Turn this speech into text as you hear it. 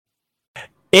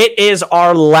It is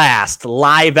our last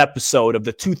live episode of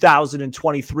the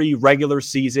 2023 regular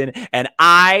season, and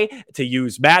I, to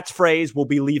use Matt's phrase, will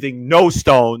be leaving no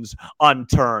stones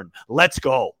unturned. Let's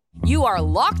go. You are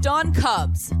Locked On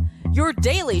Cubs, your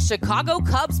daily Chicago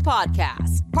Cubs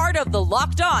podcast, part of the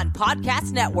Locked On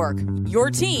Podcast Network,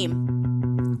 your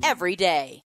team every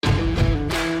day.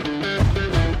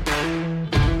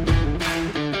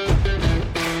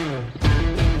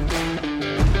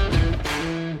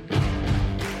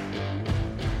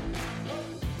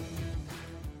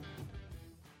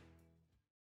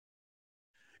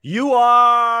 You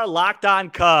are Locked On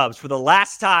Cubs for the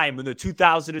last time in the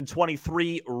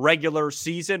 2023 regular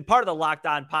season, part of the Locked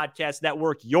On Podcast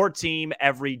Network, your team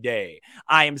every day.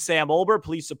 I am Sam Olber.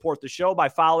 Please support the show by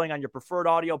following on your preferred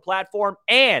audio platform,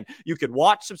 and you can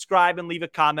watch, subscribe, and leave a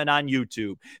comment on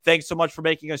YouTube. Thanks so much for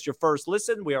making us your first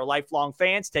listen. We are lifelong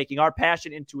fans, taking our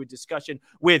passion into a discussion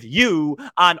with you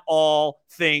on all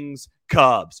things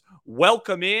Cubs.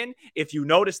 Welcome in. If you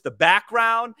notice the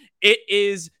background, it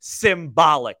is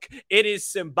symbolic. It is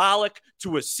symbolic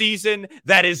to a season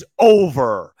that is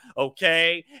over,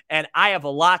 okay? And I have a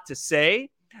lot to say.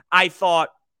 I thought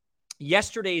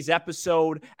yesterday's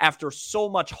episode, after so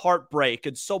much heartbreak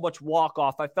and so much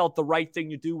walk-off, I felt the right thing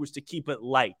to do was to keep it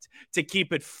light, to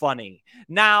keep it funny.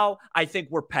 Now, I think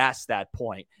we're past that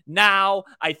point. Now,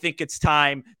 I think it's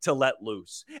time to let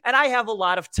loose. And I have a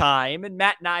lot of time, and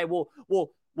Matt and I will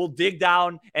dig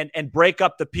down and break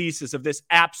up the pieces of this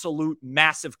absolute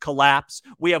massive collapse.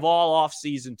 We have all off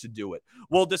season to do it.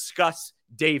 We'll discuss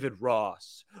David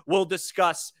Ross. We'll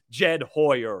discuss Jed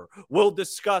Hoyer. We'll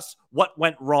discuss what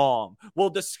went wrong. We'll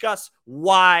discuss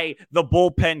why the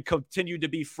bullpen continued to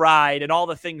be fried and all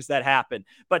the things that happened.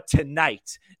 But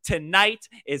tonight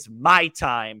is my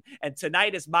time. And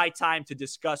tonight is my time to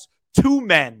discuss two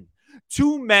men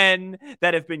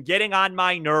that have been getting on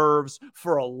my nerves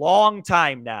for a long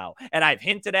time now. And I've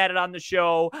hinted at it on the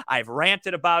show. I've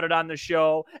ranted about it on the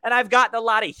show. And I've gotten a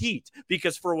lot of heat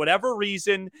because for whatever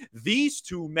reason, these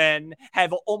two men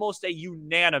have almost a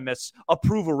unanimous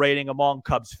approval rating among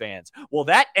Cubs fans. Well,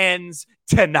 that ends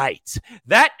tonight.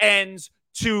 There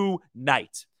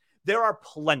are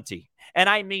plenty, and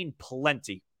I mean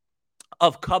plenty,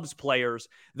 of Cubs players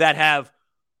that have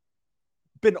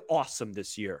been awesome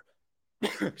this year.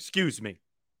 Excuse me.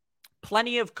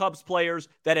 Plenty of Cubs players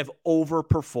that have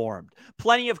overperformed.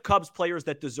 Plenty of Cubs players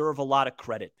that deserve a lot of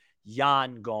credit.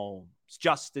 Yan Gomes,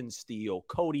 Justin Steele,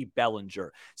 Cody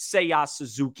Bellinger, Seiya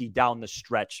Suzuki down the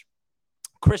stretch,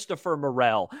 Christopher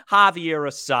Morel, Javier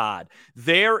Assad.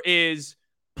 There is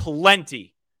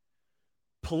plenty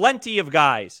of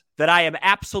guys that I am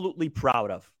absolutely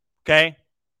proud of, okay?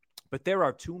 But there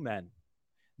are two men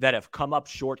that have come up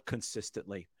short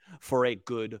consistently for a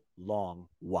good long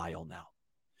while now.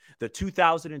 The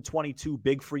 2022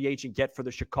 big free agent get for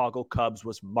the Chicago Cubs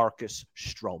was Marcus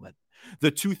Stroman.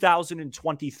 The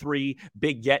 2023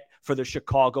 big get for the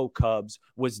Chicago Cubs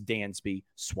was Dansby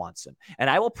Swanson. And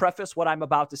I will preface what I'm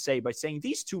about to say by saying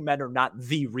these two men are not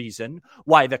the reason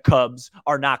why the Cubs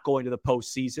are not going to the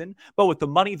postseason, but with the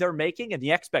money they're making and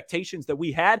the expectations that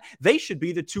we had, they should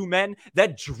be the two men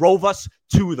that drove us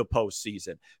to the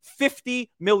postseason. $50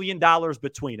 million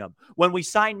between them. When we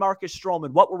signed Marcus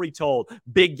Stroman, what were we told?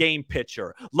 Big game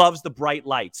pitcher, loves the bright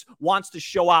lights, wants to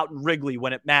show out in Wrigley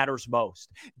when it matters most.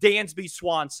 Dansby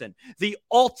Swanson, the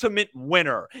ultimate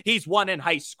winner. He's won in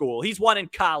high school. He's won in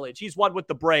college. He's won with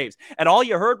the Braves. And all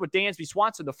you heard with Dansby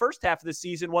Swanson the first half of the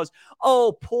season was,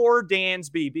 oh, poor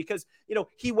Dansby, because,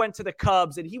 he went to the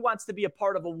Cubs and he wants to be a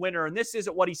part of a winner, and this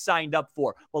isn't what he signed up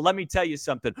for. Well, let me tell you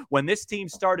something. When this team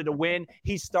started to win,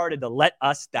 he started to let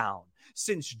us down.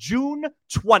 Since June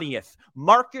 20th,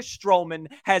 Marcus Stroman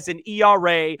has an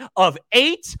ERA of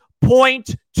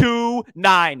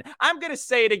 8.29. I'm going to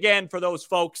say it again for those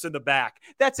folks in the back.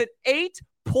 That's an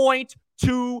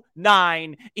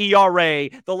 8.29 ERA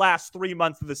the last 3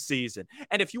 months of the season.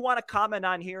 And if you want to comment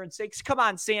on here and say, come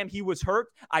on, Sam, he was hurt,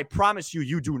 I promise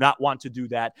you do not want to do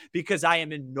that because I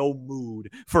am in no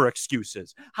mood for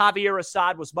excuses. Javier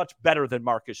Assad was much better than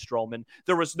Marcus Stroman.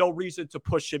 There was no reason to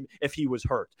push him if he was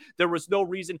hurt. There was no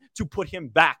reason to put him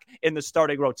back in the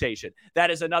starting rotation.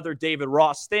 That is another David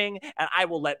Ross thing, and I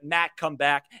will let Matt come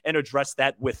back and address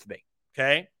that with me,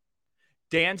 okay?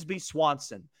 Dansby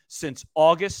Swanson, since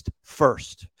August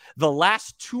 1st, the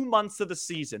last 2 months of the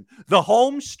season, the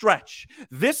home stretch,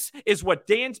 this is what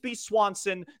Dansby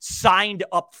Swanson signed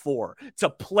up for, to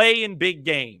play in big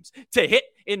games, to hit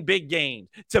in big games,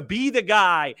 to be the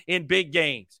guy in big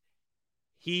games.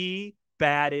 He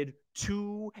batted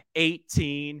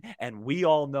 218, and we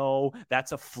all know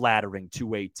that's a flattering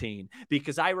 218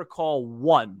 because I recall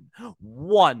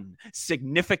one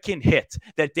significant hit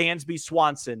that Dansby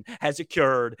Swanson has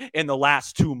occurred in the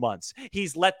last 2 months.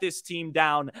 He's let this team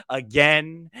down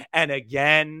again and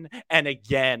again and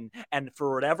again, and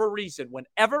for whatever reason,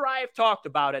 whenever I have talked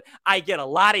about it, I get a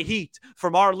lot of heat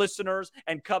from our listeners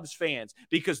and Cubs fans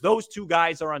because those two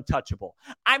guys are untouchable.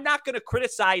 I'm not going to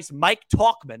criticize Mike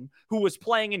Tauchman, who was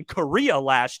playing in Korea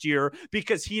last year,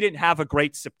 because he didn't have a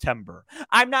great September.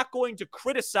 I'm not going to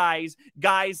criticize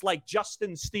guys like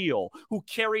Justin Steele, who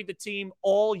carried the team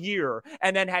all year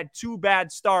and then had 2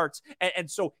 bad starts, and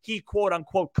so he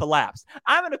quote-unquote collapsed.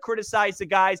 I'm going to criticize the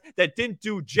guys that didn't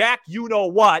do jack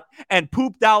you-know-what and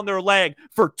poop down their leg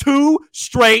for 2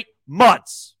 straight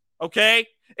months, okay?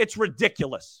 It's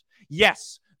ridiculous.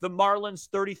 Yes, the Marlins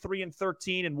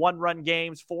 33-13 in 1-run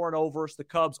games, 4-0 versus the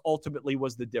Cubs ultimately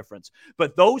was the difference.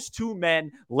 But those 2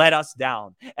 men let us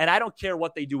down. And I don't care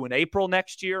what they do in April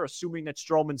next year, assuming that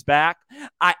Stroman's back.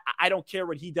 I don't care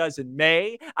what he does in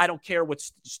May. I don't care what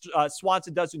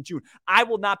Swanson does in June. I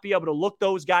will not be able to look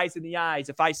those guys in the eyes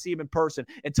if I see them in person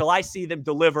until I see them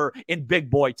deliver in big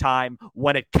boy time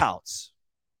when it counts.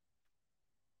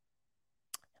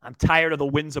 I'm tired of the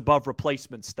wins above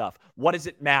replacement stuff. What does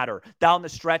it matter? Down the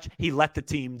stretch, he let the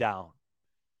team down.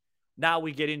 Now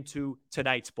we get into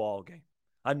tonight's ball game.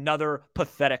 Another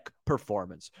pathetic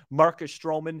performance. Marcus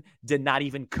Stroman did not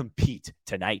even compete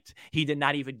tonight. He did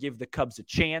not even give the Cubs a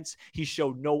chance. He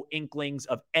showed no inklings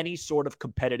of any sort of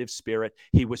competitive spirit.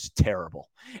 He was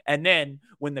terrible. And then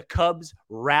when the Cubs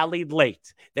rallied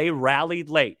late,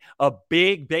 a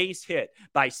big base hit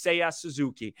by Seiya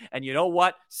Suzuki. And you know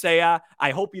what, Seiya? I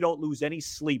hope you don't lose any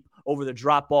sleep over the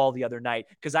drop ball the other night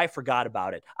because I forgot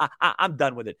about it. I'm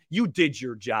done with it. You did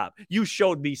your job. You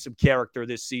showed me some character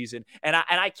this season, and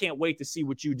I can't wait to see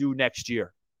what you do next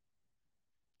year.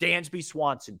 Dansby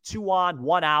Swanson, 2 on,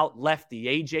 1 out, lefty,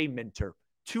 A.J. Minter.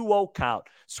 2-0 count.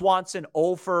 Swanson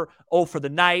 0 for the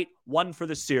night, 1 for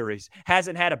the series.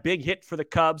 Hasn't had a big hit for the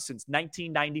Cubs since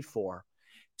 1994.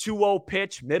 2-0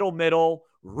 pitch, middle,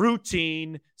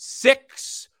 routine,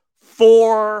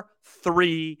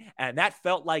 6-4-3, and that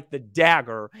felt like the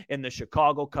dagger in the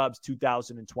Chicago Cubs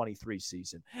 2023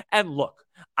 season. And look,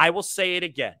 I will say it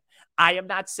again. I am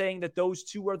not saying that those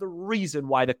 2 are the reason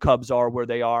why the Cubs are where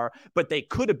they are, but they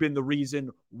could have been the reason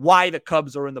why the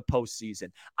Cubs are in the postseason.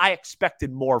 I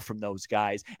expected more from those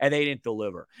guys, and they didn't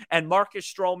deliver. And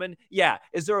Marcus Stroman, yeah,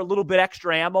 is there a little bit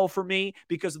extra ammo for me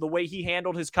because of the way he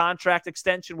handled his contract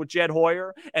extension with Jed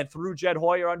Hoyer and threw Jed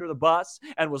Hoyer under the bus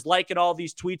and was liking all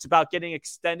these tweets about getting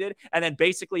extended and then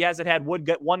basically hasn't had one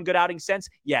good outing since?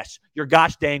 Yes, you're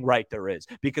gosh dang right there is,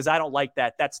 because I don't like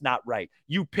that. That's not right.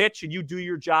 You pitch and you do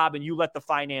your job and you let the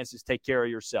finances take care of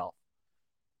yourself.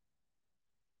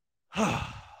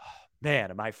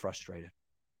 Man, am I frustrated.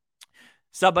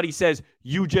 Somebody says,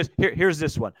 here's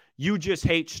this one. You just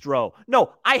hate Stro.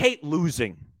 No, I hate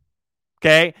losing.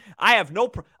 Okay? I have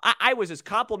I was as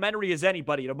complimentary as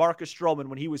anybody to Marcus Stroman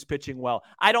when he was pitching well.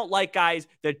 I don't like guys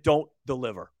that don't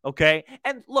deliver. Okay?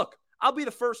 And look, I'll be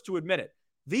the first to admit it.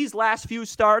 These last few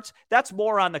starts, that's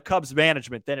more on the Cubs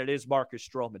management than it is Marcus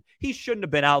Stroman. He shouldn't have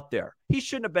been out there. He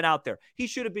should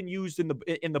have been used in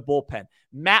the bullpen.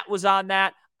 Matt was on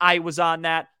that. I was on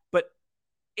that. But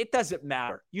it doesn't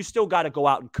matter. You still got to go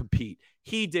out and compete.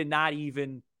 He did not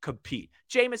even compete.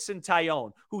 Jameson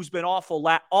Taillon, who's been awful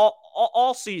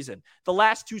all season. The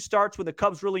last 2 starts when the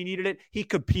Cubs really needed it, he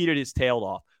competed his tail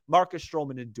off. Marcus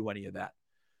Stroman didn't do any of that.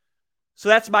 So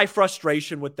that's my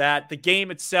frustration with that. The game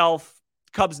itself,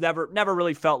 Cubs never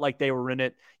really felt like they were in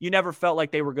it. You never felt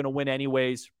like they were going to win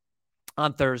anyways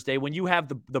on Thursday. When you have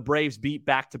the Braves beat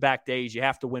back-to-back days, you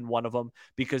have to win one of them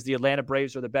because the Atlanta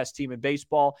Braves are the best team in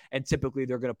baseball, and typically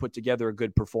they're going to put together a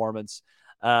good performance.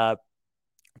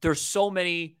 There's so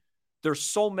many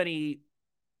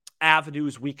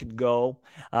avenues we can go.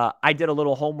 I did a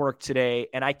little homework today,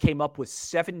 and I came up with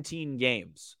 17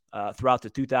 games throughout the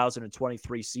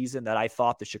 2023 season that I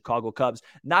thought the Chicago Cubs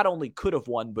not only could have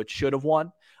won, but should have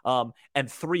won. And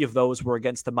 3 of those were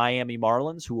against the Miami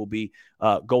Marlins, who will be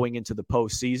going into the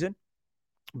postseason.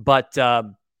 But,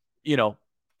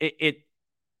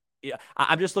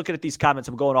 I'm just looking at these comments.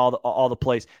 I'm going all the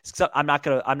place. I'm not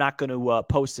gonna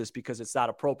post this because it's not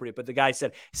appropriate. But the guy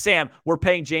said, "Sam, we're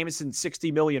paying Jameson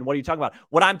 $60 million. What are you talking about?"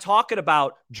 What I'm talking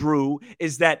about, Drew,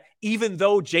 is that even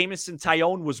though Jameson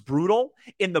Taillon was brutal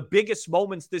in the biggest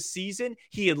moments this season,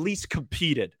 he at least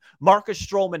competed. Marcus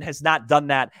Stroman has not done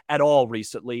that at all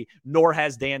recently, nor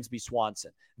has Dansby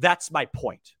Swanson. That's my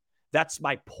point.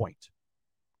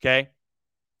 Okay.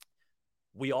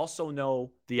 We also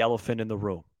know the elephant in the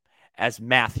room. as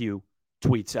Matthew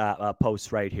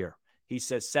posts right here. He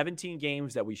says 17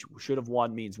 games that we should have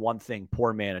won means one thing: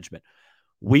 poor management.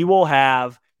 We will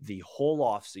have the whole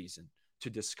offseason to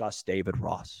discuss David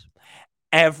Ross.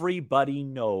 Everybody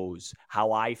knows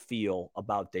how I feel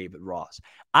about David Ross.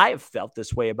 I have felt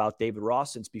this way about David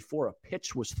Ross since before a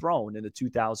pitch was thrown in the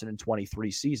 2023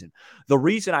 season. The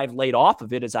reason I've laid off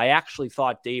of it is I actually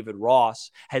thought David Ross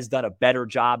has done a better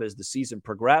job as the season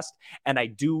progressed. And I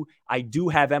do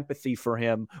have empathy for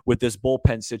him with this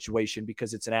bullpen situation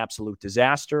because it's an absolute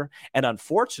disaster. And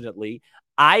unfortunately,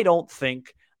 I don't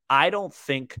think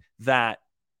that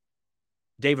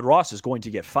David Ross is going to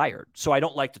get fired. So I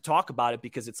don't like to talk about it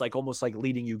because it's like almost like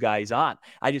leading you guys on.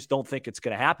 I just don't think it's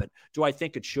going to happen. Do I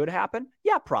think it should happen?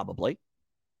 Yeah, probably.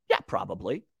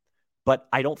 But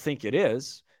I don't think it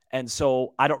is. And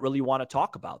so I don't really want to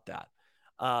talk about that.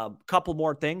 Couple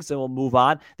more things and we'll move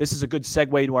on. This is a good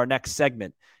segue to our next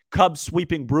segment. Cubs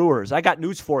sweeping Brewers. I got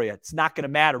news for you. It's not going to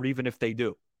matter even if they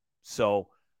do. So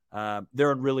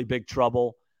they're in really big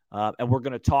trouble. And we're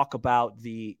going to talk about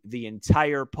the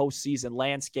entire postseason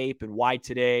landscape and why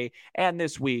today and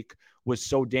this week was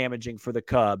so damaging for the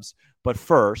Cubs. But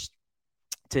first,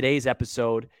 today's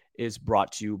episode is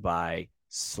brought to you by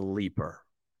Sleeper.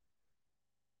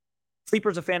 Sleeper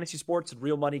is a fantasy sports and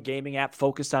real money gaming app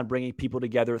focused on bringing people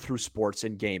together through sports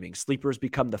and gaming. Sleeper has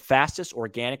become the fastest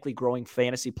organically growing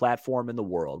fantasy platform in the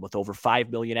world with over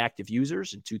 5 million active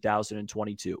users in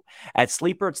 2022. At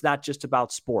Sleeper, it's not just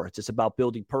about sports. It's about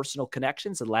building personal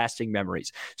connections and lasting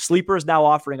memories. Sleeper is now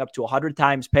offering up to 100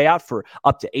 times payout for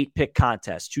up to 8-pick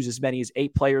contests. Choose as many as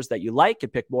 8 players that you like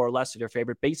and pick more or less of your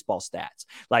favorite baseball stats,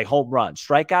 like home runs,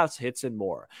 strikeouts, hits, and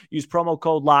more. Use promo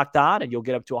code LOCKEDON and you'll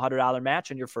get up to a $100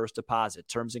 match on your first deposit.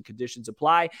 Terms and conditions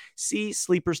apply. See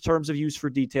Sleeper's terms of use for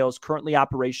details. Currently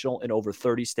operational in over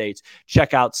 30 states.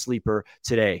 Check out Sleeper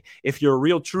today. If you're a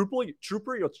real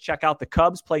trooper, you'll check out the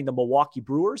Cubs playing the Milwaukee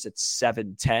Brewers at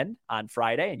 7:10 on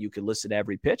Friday, and you can listen to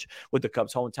every pitch with the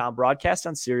Cubs hometown broadcast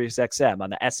on SiriusXM. On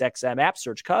the SXM app,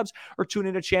 search Cubs or tune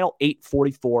into channel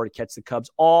 844 to catch the Cubs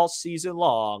all season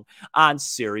long on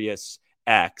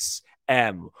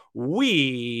SiriusXM.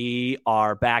 We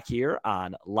are back here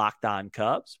on Locked On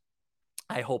Cubs.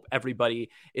 I hope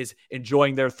everybody is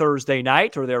enjoying their Thursday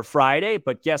night or their Friday,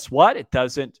 but guess what? It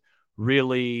doesn't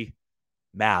really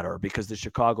matter because the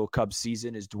Chicago Cubs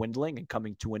season is dwindling and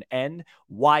coming to an end.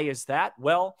 Why is that?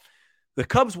 Well, the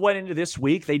Cubs went into this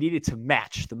week. They needed to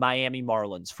match the Miami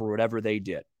Marlins for whatever they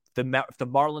did. If the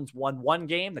Marlins won one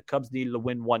game, the Cubs needed to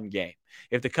win one game.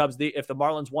 If the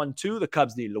Marlins won two, the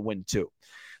Cubs needed to win two.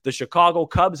 The Chicago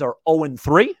Cubs are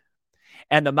 0-3.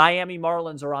 And the Miami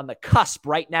Marlins are on the cusp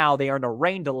right now. They are in a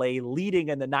rain delay leading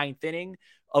in the 9th inning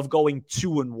of going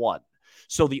 2-1.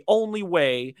 So the only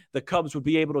way the Cubs would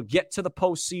be able to get to the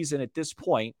postseason at this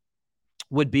point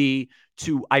would be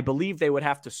to, I believe they would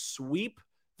have to sweep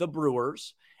the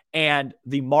Brewers and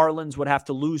the Marlins would have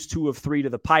to lose 2 of 3 to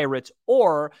the Pirates,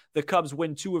 or the Cubs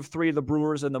win 2 of 3 of the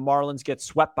Brewers and the Marlins get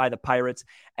swept by the Pirates.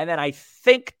 And then I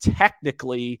think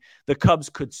technically the Cubs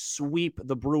could sweep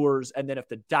the Brewers. And then if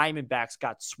the Diamondbacks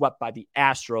got swept by the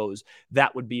Astros,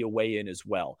 that would be a way in as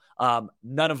well.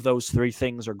 None of those 3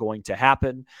 things are going to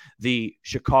happen. The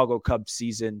Chicago Cubs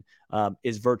season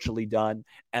is virtually done.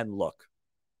 And look,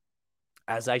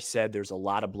 as I said, there's a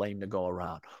lot of blame to go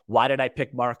around. Why did I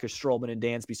pick Marcus Stroman and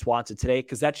Dansby Swanson today?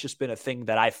 Because that's just been a thing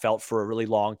that I felt for a really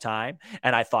long time,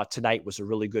 and I thought tonight was a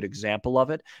really good example of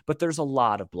it. But there's a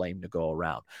lot of blame to go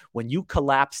around. When you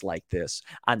collapse like this,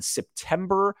 on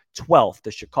September 12th,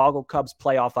 the Chicago Cubs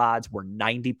playoff odds were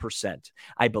 90%.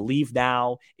 I believe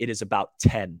now it is about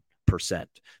 10%,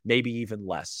 maybe even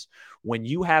less. When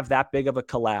you have that big of a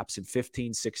collapse in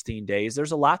 15, 16 days,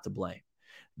 there's a lot to blame.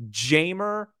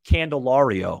 Jeimer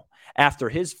Candelario, after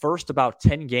his first about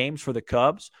 10 games for the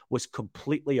Cubs, was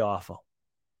completely awful.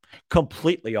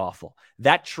 Completely awful.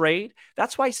 That trade,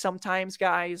 that's why sometimes,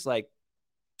 guys, like,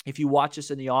 if you watch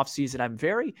us in the offseason, I'm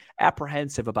very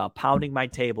apprehensive about pounding my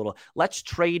table. Let's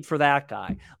trade for that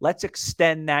guy. Let's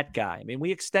extend that guy. I mean,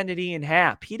 we extended Ian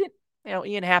Happ.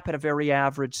 Ian Happ had a very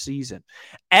average season.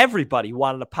 Everybody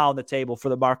wanted to pound the table for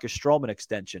the Marcus Stroman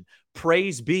extension.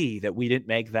 Praise be that we didn't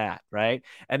make that, right?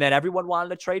 And then everyone wanted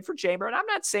to trade for Jeimer. And I'm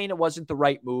not saying it wasn't the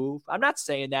right move. I'm not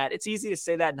saying that. It's easy to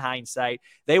say that in hindsight.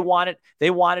 They wanted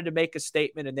to make a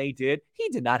statement, and they did. He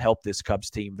did not help this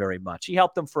Cubs team very much. He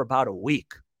helped them for about a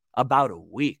week.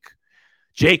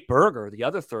 Jake Berger, the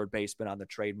other third baseman on the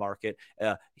trade market,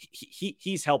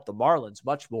 he's helped the Marlins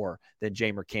much more than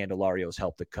Jeimer Candelario's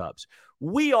helped the Cubs.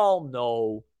 We all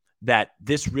know that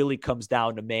this really comes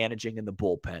down to managing in the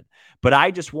bullpen. But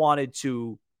I just wanted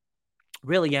to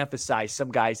really emphasize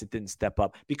some guys that didn't step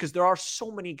up, because there are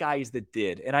so many guys that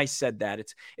did. And I said that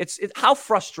it's how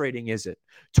frustrating is it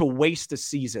to waste a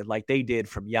season like they did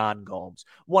from Jan Gomes,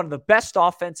 one of the best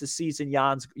offensive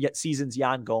seasons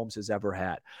Jan Gomes has ever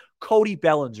had. Cody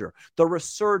Bellinger, the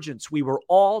resurgence we were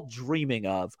all dreaming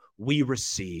of, we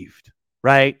received,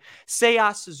 right?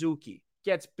 Seiya Suzuki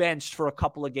gets benched for a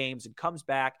couple of games and comes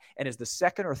back and is the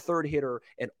second or third hitter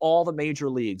in all the major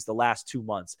leagues the last 2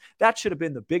 months. That should have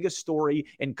been the biggest story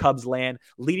in Cubs land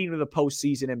leading to the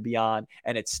postseason and beyond,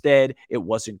 and instead it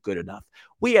wasn't good enough.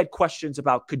 We had questions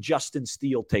about, could Justin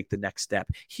Steele take the next step?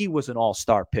 He was an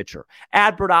all-star pitcher.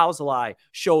 Adbert Alzolay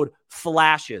showed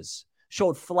flashes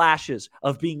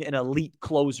of being an elite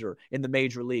closer in the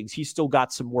major leagues. He's still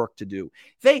got some work to do.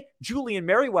 Julian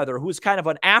Merriweather, who was kind of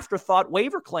an afterthought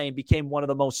waiver claim, became one of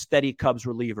the most steady Cubs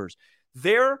relievers.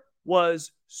 There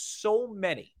was so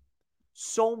many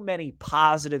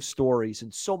positive stories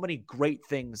and so many great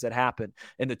things that happened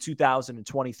in the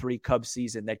 2023 Cubs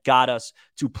season that got us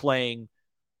to playing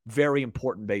very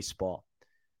important baseball.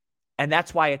 And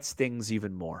that's why it stings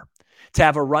even more to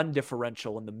have a run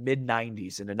differential in the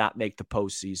mid-90s and to not make the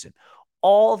postseason.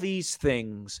 All these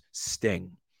things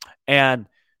sting. And,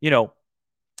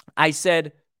 I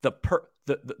said the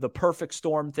perfect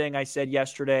storm thing I said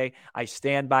yesterday. I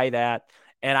stand by that.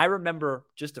 And I remember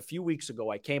just a few weeks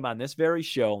ago, I came on this very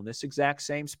show in this exact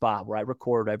same spot where I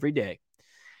record every day.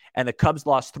 And the Cubs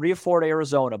lost 3 or 4 to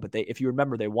Arizona. But if you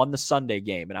remember, they won the Sunday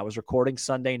game. And I was recording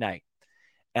Sunday night.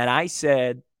 And I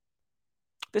said,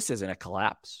 this isn't a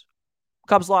collapse.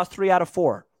 Cubs lost 3 out of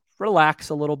 4. Relax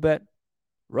a little bit.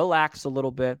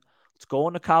 Let's go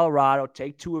into Colorado,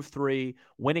 take 2 of 3,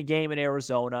 win a game in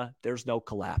Arizona. There's no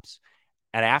collapse.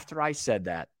 And after I said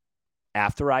that,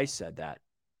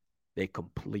 they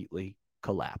completely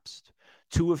collapsed.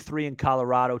 2 of 3 in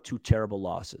Colorado, 2 terrible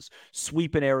losses.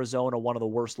 Sweep in Arizona, one of the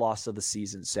worst losses of the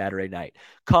season Saturday night.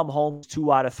 Come home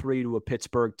 2 out of 3 to a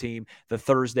Pittsburgh team. The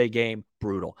Thursday game,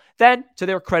 brutal. Then, to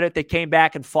their credit, they came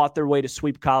back and fought their way to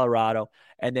sweep Colorado.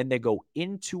 And then they go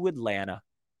into Atlanta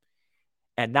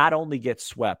and not only get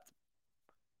swept,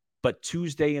 but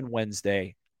Tuesday and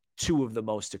Wednesday, 2 of the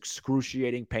most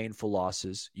excruciating, painful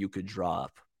losses you could draw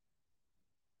up.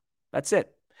 That's it.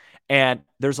 And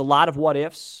there's a lot of what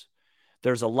ifs.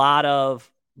 There's a lot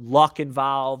of luck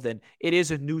involved, and it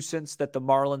is a nuisance that the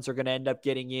Marlins are going to end up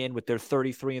getting in with their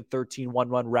 33-13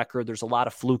 one-run record. There's a lot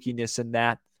of flukiness in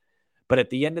that. But at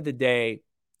the end of the day,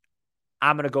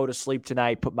 I'm going to go to sleep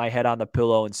tonight, put my head on the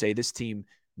pillow, and say this team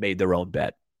made their own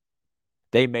bed.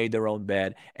 They made their own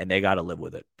bed, and they got to live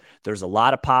with it. There's a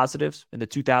lot of positives in the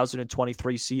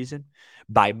 2023 season.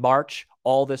 By March,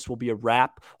 all this will be a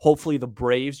wrap. Hopefully the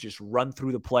Braves just run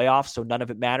through the playoffs so none of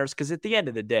it matters, because at the end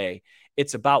of the day,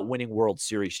 it's about winning World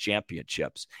Series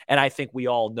championships. And I think we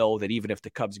all know that even if the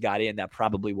Cubs got in, that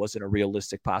probably wasn't a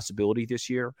realistic possibility this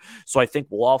year. So I think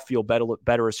we'll all feel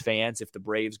better as fans if the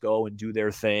Braves go and do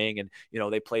their thing and,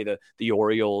 they play the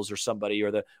Orioles or somebody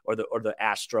or the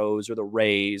Astros or the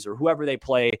Rays or whoever they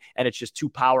play, and it's just 2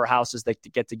 powerhouses that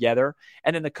get together.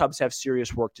 And then the Cubs have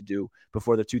serious work to do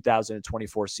before the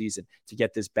 2024 season to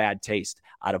get this bad taste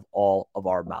out of all of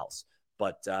our mouths.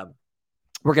 But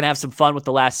we're going to have some fun with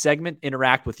the last segment,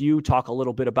 interact with you, talk a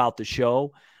little bit about the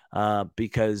show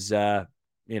because,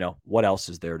 what else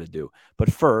is there to do?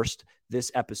 But first,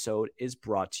 this episode is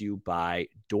brought to you by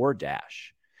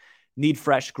DoorDash. Need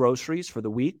fresh groceries for the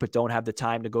week, but don't have the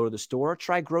time to go to the store?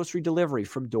 Try grocery delivery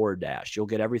from DoorDash. You'll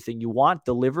get everything you want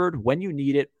delivered when you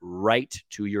need it right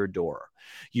to your door.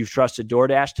 You've trusted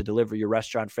DoorDash to deliver your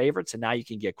restaurant favorites, and now you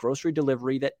can get grocery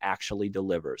delivery that actually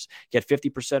delivers. Get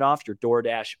 50% off your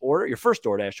DoorDash order, your first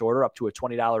DoorDash order, up to a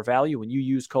 $20 value when you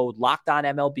use code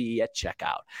LOCKEDONMLB at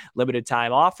checkout. Limited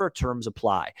time offer, terms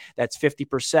apply. That's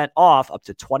 50% off up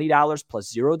to $20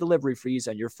 plus 0 delivery fees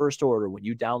on your first order when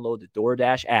you download the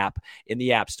DoorDash app in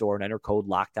the App Store and enter code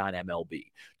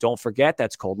LOCKEDONMLB. Don't forget,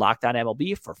 that's code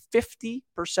LOCKEDONMLB for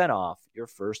 50% off your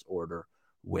first order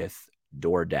with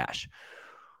DoorDash.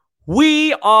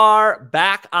 We are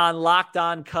back on Locked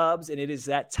On Cubs, and it is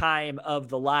that time of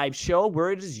the live show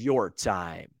where it is your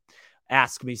time.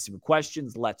 Ask me some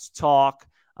questions. Let's talk.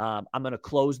 I'm going to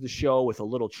close the show with a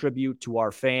little tribute to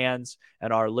our fans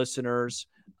and our listeners.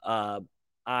 I've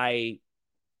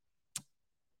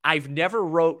never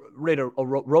rode a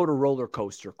roller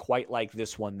coaster quite like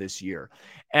this one this year.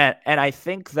 And I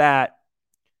think that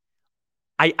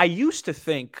I used to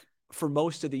think for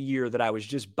most of the year that I was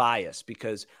just biased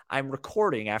because I'm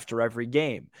recording after every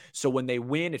game. So when they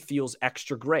win, it feels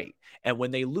extra great. And when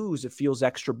they lose, it feels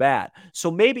extra bad. So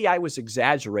maybe I was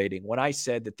exaggerating when I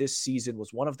said that this season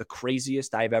was one of the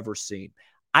craziest I've ever seen.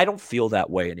 I don't feel that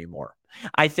way anymore.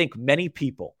 I think many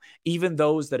people, even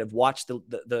those that have watched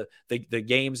the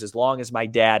games as long as my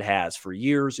dad has for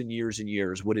years and years and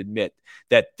years, would admit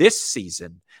that this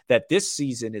season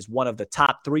is one of the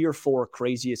top 3 or 4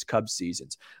 craziest Cubs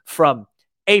seasons. From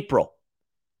April,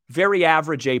 very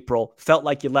average April, felt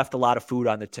like you left a lot of food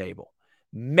on the table.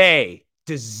 May,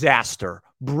 disaster,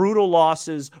 brutal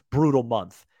losses, brutal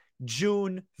month.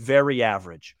 June, very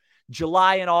average.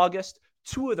 July and August,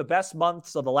 2 of the best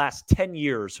months of the last 10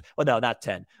 years. Well, no, not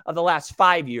 10, of the last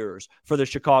 5 years for the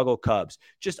Chicago Cubs.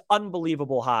 Just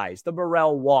unbelievable highs. The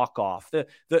Morel walk-off, the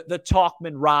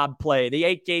Talkman Rob play, the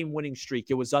 8-game winning streak.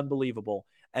 It was unbelievable.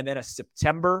 And then a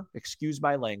September, excuse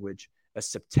my language, a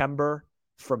September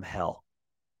from hell.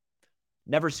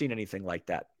 Never seen anything like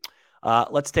that.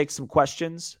 Let's take some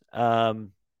questions.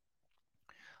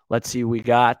 Let's see, we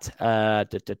got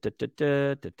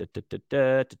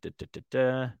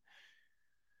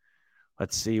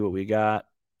let's see what we got.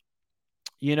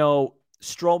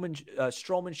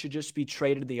 Stroman should just be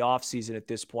traded in the offseason at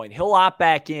this point. He'll opt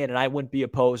back in, and I wouldn't be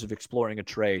opposed of exploring a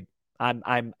trade.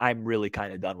 I'm really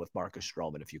kind of done with Marcus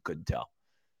Stroman, if you couldn't tell.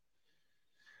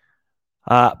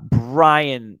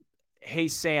 Brian, hey,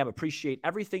 Sam, appreciate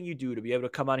everything you do to be able to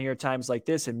come on here at times like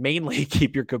this and mainly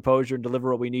keep your composure and deliver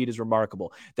what we need is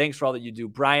remarkable. Thanks for all that you do.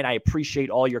 Brian, I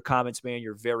appreciate all your comments, man.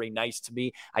 You're very nice to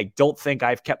me. I don't think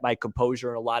I've kept my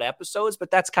composure in a lot of episodes, but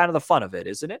that's kind of the fun of it,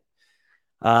 isn't it?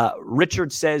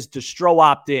 Richard says, does Stroh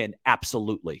opt in?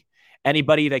 Absolutely.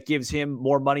 Anybody that gives him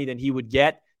more money than he would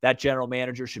get, that general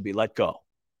manager should be let go.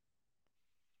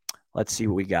 Let's see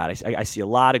what we got. I see a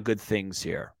lot of good things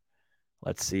here.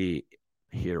 Let's see.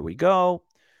 Here we go.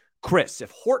 Chris,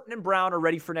 if Horton and Brown are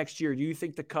ready for next year, do you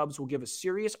think the Cubs will give a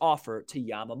serious offer to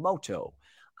Yamamoto?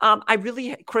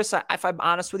 Chris, if I'm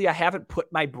honest with you, I haven't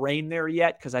put my brain there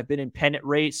yet because I've been in pennant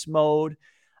race mode.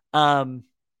 It's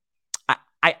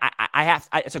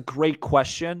a great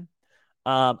question.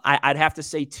 I'd have to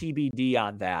say TBD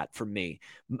on that for me.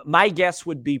 My guess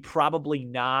would be probably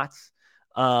not.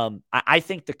 I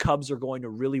think the Cubs are going to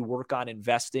really work on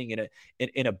investing in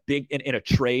a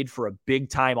trade for a big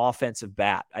time offensive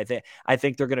bat. I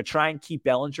think they're going to try and keep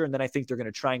Bellinger, and then I think they're going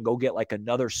to try and go get like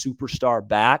another superstar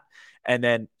bat, and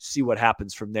then see what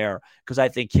happens from there. Because I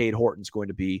think Cade Horton's going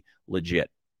to be legit.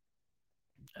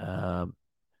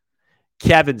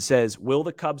 Kevin says, will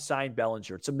the Cubs sign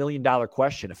Bellinger? It's $1 million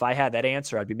question. If I had that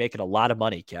answer, I'd be making a lot of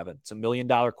money, Kevin. It's $1 million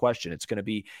question. It's going to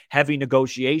be heavy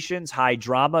negotiations, high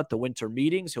drama at the winter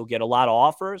meetings. He'll get a lot of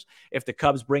offers. If the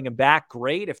Cubs bring him back,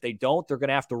 great. If they don't, they're going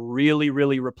to have to really,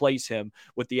 really replace him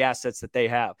with the assets that they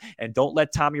have. And don't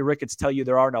let Tommy Ricketts tell you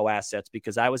there are no assets,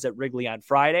 because I was at Wrigley on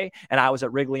Friday and I was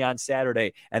at Wrigley on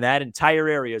Saturday, and that entire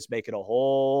area is making a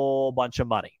whole bunch of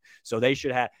money. So they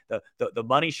should have the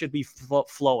money should be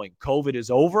flowing. COVID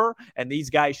is over, and these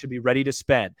guys should be ready to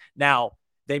spend. Now,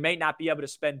 they may not be able to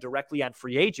spend directly on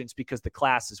free agents because the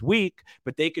class is weak,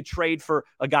 but they could trade for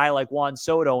a guy like Juan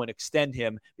Soto and extend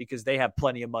him because they have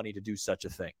plenty of money to do such a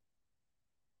thing.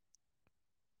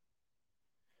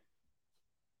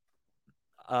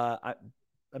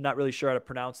 I'm not really sure how to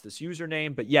pronounce this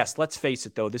username, but yes, let's face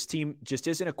it, though. This team just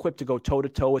isn't equipped to go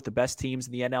toe-to-toe with the best teams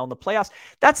in the NL in the playoffs.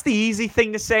 That's the easy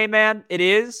thing to say, man. It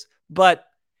is. But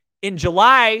in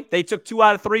July, they took 2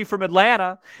 out of 3 from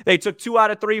Atlanta. They took 2 out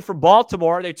of 3 from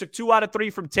Baltimore. They took 2 out of 3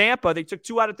 from Tampa. They took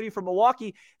 2 out of 3 from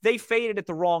Milwaukee. They faded at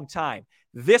the wrong time.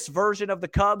 This version of the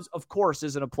Cubs, of course,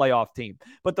 isn't a playoff team.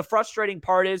 But the frustrating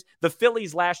part is the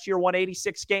Phillies last year won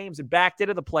 86 games and backed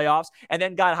into the playoffs and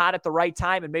then got hot at the right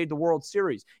time and made the World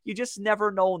Series. You just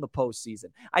never know in the postseason.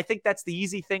 I think that's the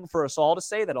easy thing for us all to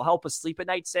say that'll help us sleep at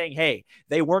night, saying, hey,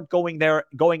 they weren't going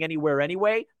anywhere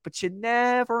anyway, but you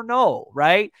never know,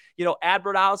 right? You know,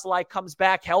 Adbert Alzolay comes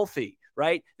back healthy,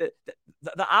 right? The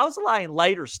Alzolay and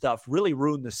Leiter stuff really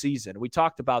ruined the season. We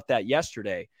talked about that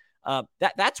yesterday.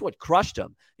 That's what crushed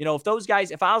him. You know, if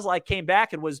Alzolay came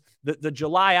back and was the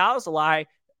July Alzolay,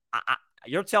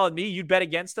 you're telling me you'd bet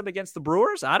against him against the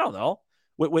Brewers? I don't know.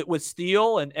 With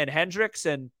Steele and Hendricks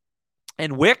and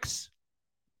Wicks,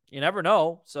 you never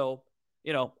know. So,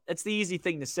 you know, it's the easy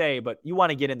thing to say, but you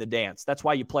want to get in the dance. That's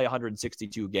why you play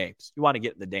 162 games. You want to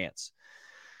get in the dance.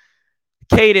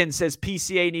 Caden says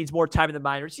PCA needs more time in the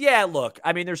minors. Yeah, look,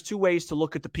 I mean, there's 2 ways to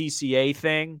look at the PCA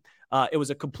thing. It was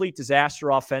a complete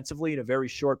disaster offensively in a very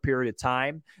short period of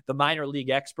time. The minor league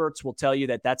experts will tell you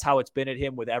that that's how it's been at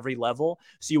him with every level.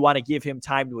 So you want to give him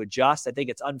time to adjust. I think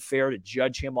it's unfair to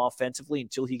judge him offensively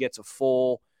until he gets a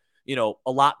full,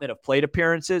 allotment of plate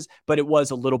appearances. But it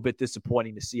was a little bit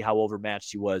disappointing to see how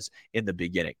overmatched he was in the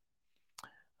beginning.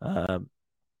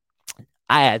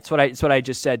 That's what I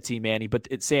just said, T Manny. But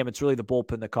Sam, it's really the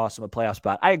bullpen that cost him a playoff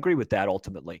spot. I agree with that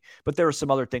ultimately, but there were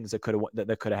some other things that could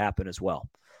have happened as well.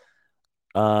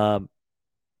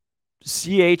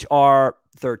 CHR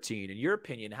 13. In your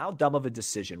opinion, how dumb of a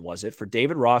decision was it for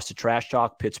David Ross to trash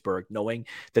talk Pittsburgh, knowing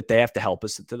that they have to help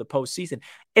us to the postseason?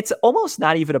 It's almost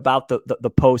not even about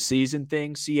the postseason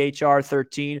thing, CHR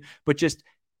 13, but just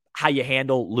how you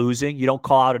handle losing. You don't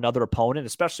call out another opponent,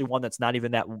 especially one that's not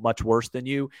even that much worse than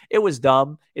you. It was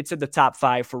dumb. It's in the top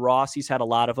 5 for Ross. He's had a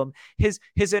lot of them. His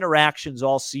interactions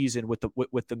all season with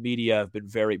the media have been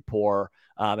very poor,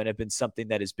 and have been something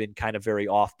that has been kind of very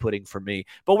off-putting for me.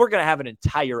 But we're going to have an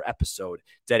entire episode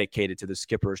dedicated to the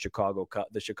skipper of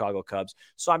the Chicago Cubs,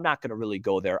 so I'm not going to really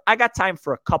go there. I got time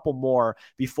for a couple more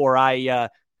before I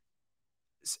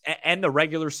end the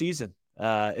regular season,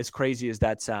 as crazy as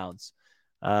that sounds.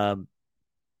 Ian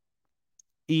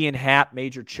Happ,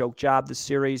 major choke job this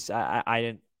series. I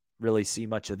didn't really see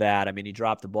much of that. I mean, he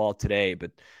dropped the ball today, but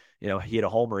he had a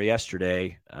homer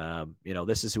yesterday.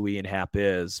 This is who Ian Happ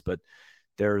is, but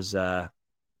there's that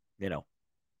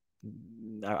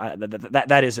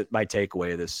isn't my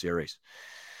takeaway of this series.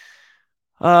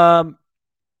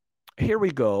 Here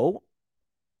we go.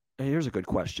 Here's a good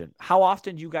question. How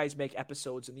often do you guys make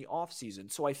episodes in the off season?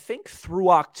 So I think through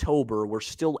October, we're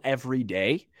still every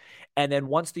day. And then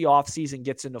once the off season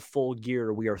gets into full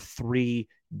gear, we are 3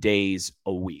 days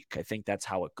a week. I think that's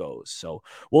how it goes. So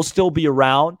we'll still be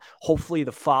around. Hopefully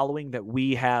the following that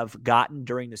we have gotten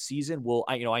during the season will,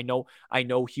 I know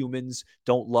humans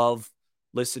don't love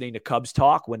listening to Cubs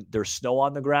talk when there's snow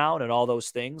on the ground and all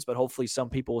those things, but hopefully some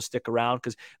people will stick around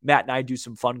because Matt and I do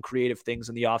some fun, creative things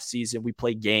in the off season. We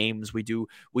play games. We do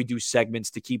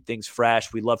segments to keep things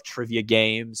fresh. We love trivia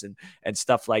games and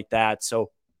stuff like that.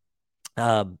 So,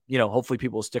 hopefully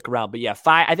people will stick around, but yeah,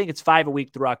 I think it's 5 a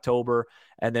week through October.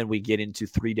 And then we get into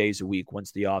 3 days a week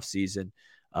once the off season,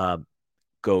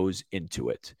 goes into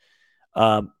it.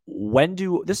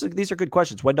 These are good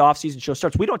questions. When the off-season show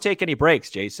starts? We don't take any breaks,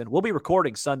 Jason. We'll be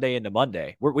recording Sunday into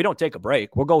Monday. We don't take a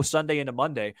break. We'll go Sunday into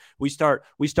Monday. We start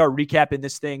recapping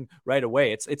this thing right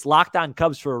away. It's Locked On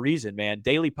Cubs for a reason, man.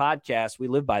 Daily podcast. We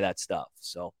live by that stuff.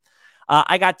 So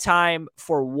I got time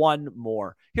for one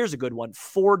more. Here's a good one.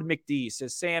 Ford McD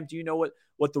says, Sam, do you know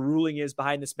what the ruling is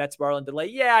behind this Mets Marlin delay?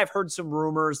 Yeah, I've heard some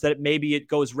rumors that maybe it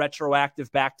goes retroactive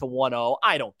back to 1-0.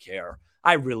 I don't care.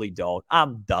 I really don't.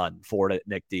 I'm done for it,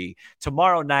 McD.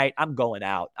 Tomorrow night, I'm going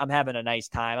out. I'm having a nice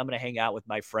time. I'm going to hang out with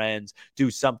my friends,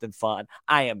 do something fun.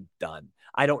 I am done.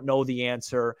 I don't know the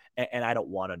answer, and I don't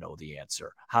want to know the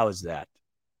answer. How is that?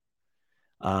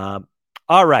 All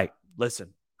right.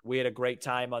 Listen, we had a great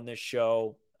time on this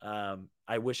show.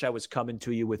 I wish I was coming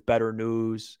to you with better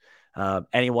news.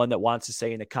 Anyone that wants to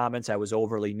say in the comments I was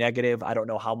overly negative, I don't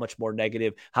know how much more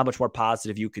negative, how much more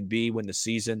positive you could be when the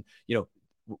season,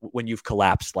 when you've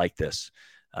collapsed like this.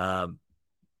 I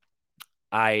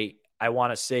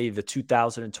want to say the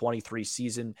 2023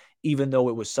 season, even though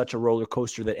it was such a roller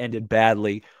coaster that ended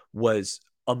badly, was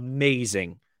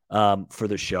amazing for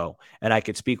the show. And I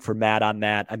could speak for Matt on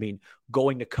that. I mean,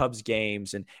 going to Cubs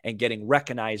games and getting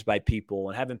recognized by people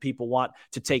and having people want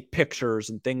to take pictures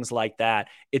and things like that.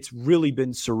 It's really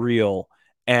been surreal.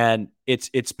 And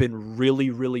it's been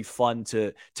really, really fun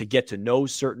to get to know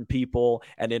certain people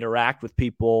and interact with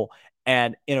people.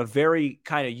 And in a very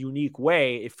kind of unique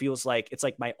way, it feels like it's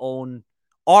like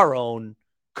our own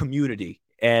community.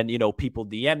 And, people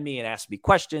DM me and ask me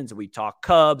questions and we talk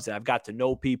Cubs and I've got to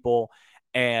know people.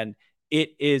 And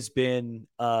it has been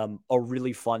a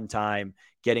really fun time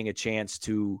getting a chance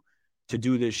to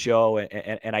do this show.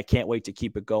 And I can't wait to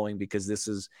keep it going because this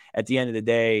is, at the end of the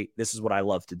day, this is what I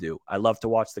love to do. I love to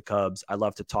watch the Cubs. I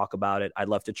love to talk about it. I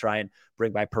love to try and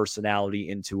bring my personality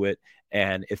into it.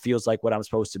 And it feels like what I'm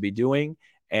supposed to be doing.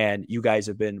 And you guys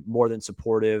have been more than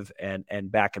supportive and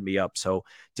backing me up. So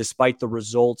despite the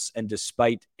results and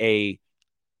despite a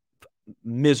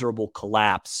miserable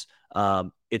collapse,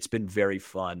 it's been very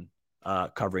fun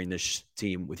covering this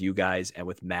team with you guys and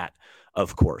with Matt,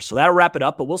 of course. So that'll wrap it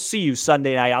up, but we'll see you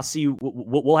Sunday night. I'll see you.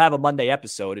 We'll have a Monday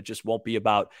episode. It just won't be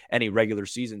about any regular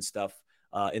season stuff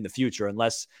in the future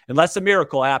unless a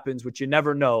miracle happens, which you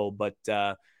never know, but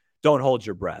don't hold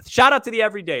your breath. Shout out to the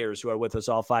everydayers who are with us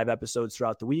all 5 episodes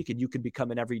throughout the week, and you can become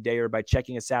an everydayer by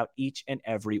checking us out each and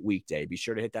every weekday. Be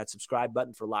sure to hit that subscribe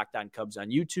button for Locked On Cubs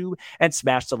on YouTube and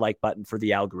smash the like button for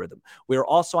the algorithm. We are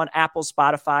also on Apple,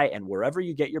 Spotify, and wherever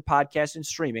you get your podcast and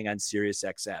streaming on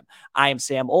SiriusXM. I am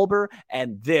Sam Olber,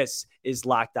 and this is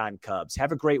Locked On Cubs.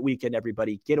 Have a great weekend,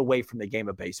 everybody. Get away from the game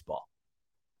of baseball.